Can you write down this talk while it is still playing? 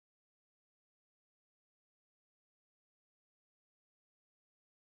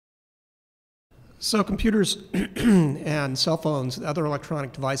So computers and cell phones and other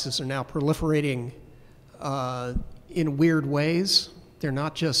electronic devices are now proliferating in weird ways. They're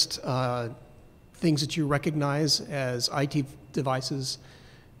not just things that you recognize as IT devices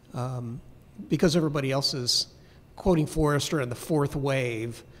because everybody else is quoting Forrester and the fourth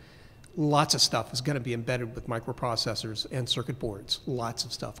wave. Lots of stuff is going to be embedded with microprocessors and circuit boards. Lots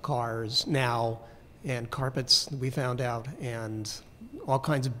of stuff. Cars now, and carpets, we found out, and all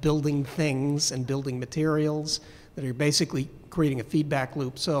kinds of building things and building materials that are basically creating a feedback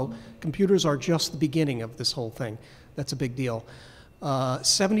loop. So computers are just the beginning of this whole thing. That's a big deal.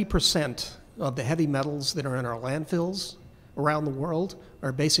 70% of the heavy metals that are in our landfills around the world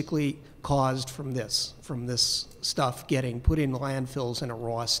are basically caused from this stuff getting put in landfills in a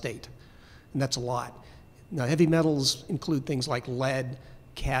raw state. And that's a lot. Now, heavy metals include things like lead,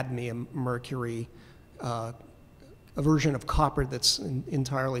 cadmium, mercury, a version of copper that's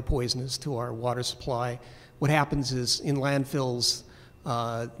entirely poisonous to our water supply. What happens is in landfills,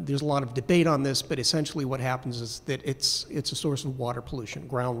 there's a lot of debate on this, but essentially what happens is that it's a source of water pollution,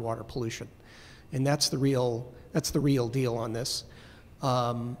 groundwater pollution. And that's the real deal on this.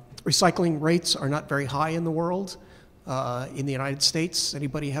 Recycling rates are not very high in the world. In the United States,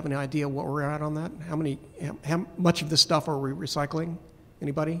 anybody have any idea what we're at on that? How much of this stuff are we recycling?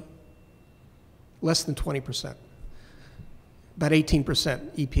 Anybody? Less than 20%. About 18%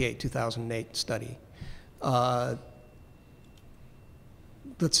 EPA 2008 study.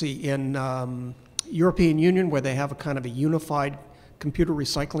 Let's see, in European Union, where they have a kind of a unified computer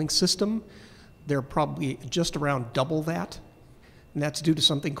recycling system, they're probably just around double that. And that's due to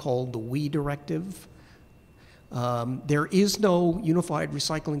something called the WE directive. There is no unified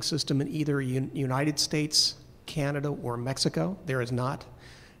recycling system in either United States, Canada, or Mexico. There is not.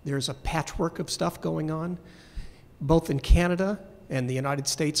 There's a patchwork of stuff going on. Both in Canada and the United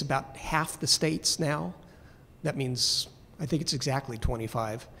States, about half the states now, that means I think it's exactly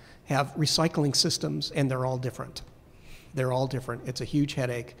 25, have recycling systems, and they're all different. They're all different. It's a huge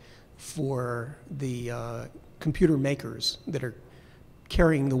headache for the computer makers that are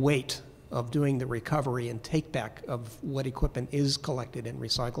carrying the weight of doing the recovery and take back of what equipment is collected and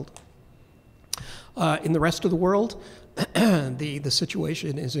recycled. In the rest of the world, the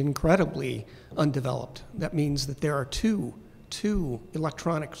situation is incredibly undeveloped. That means that there are two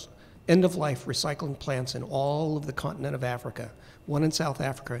electronics end-of-life recycling plants in all of the continent of Africa, one in South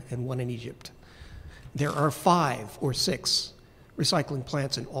Africa and one in Egypt. There are 5 or 6 recycling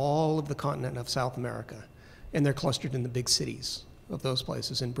plants in all of the continent of South America, and they're clustered in the big cities of those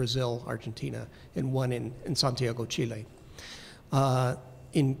places, in Brazil, Argentina, and one in Santiago, Chile.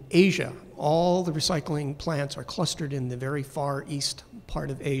 In Asia, all the recycling plants are clustered in the very far east part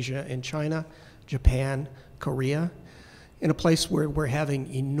of Asia, in China, Japan, Korea, in a place where we're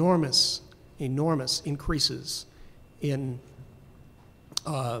having enormous increases in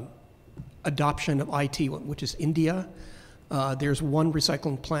adoption of IT, which is India. There's one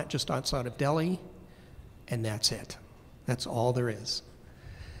recycling plant just outside of Delhi, and that's it. That's all there is.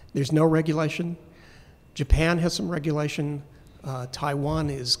 There's no regulation. Japan has some regulation. Taiwan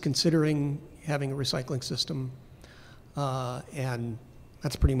is considering having a recycling system, and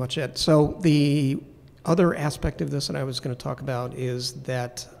that's pretty much it. So the other aspect of this that I was going to talk about is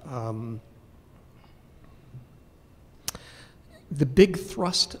that the big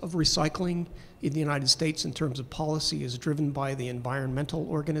thrust of recycling in the United States in terms of policy is driven by the environmental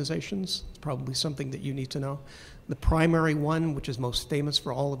organizations. It's probably something that you need to know. The primary one, which is most famous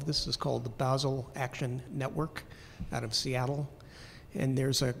for all of this, is called the Basel Action Network out of Seattle. And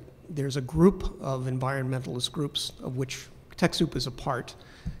there's a group of environmentalist groups of which TechSoup is a part.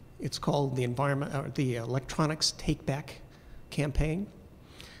 It's called the Electronics Take Back Campaign.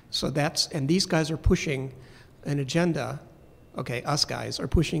 So and these guys are pushing an agenda, okay, us guys are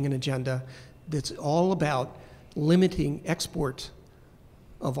pushing an agenda that's all about limiting export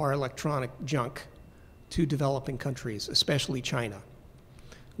of our electronic junk to developing countries, especially China.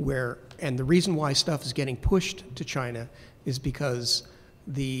 And the reason why stuff is getting pushed to China is because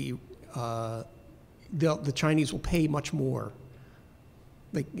the Chinese will pay much more.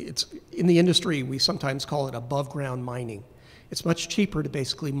 It's in the industry, we sometimes call it above ground mining. It's much cheaper to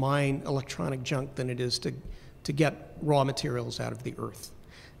basically mine electronic junk than it is to get raw materials out of the earth.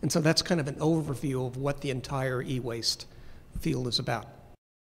 And so that's kind of an overview of what the entire e-waste field is about.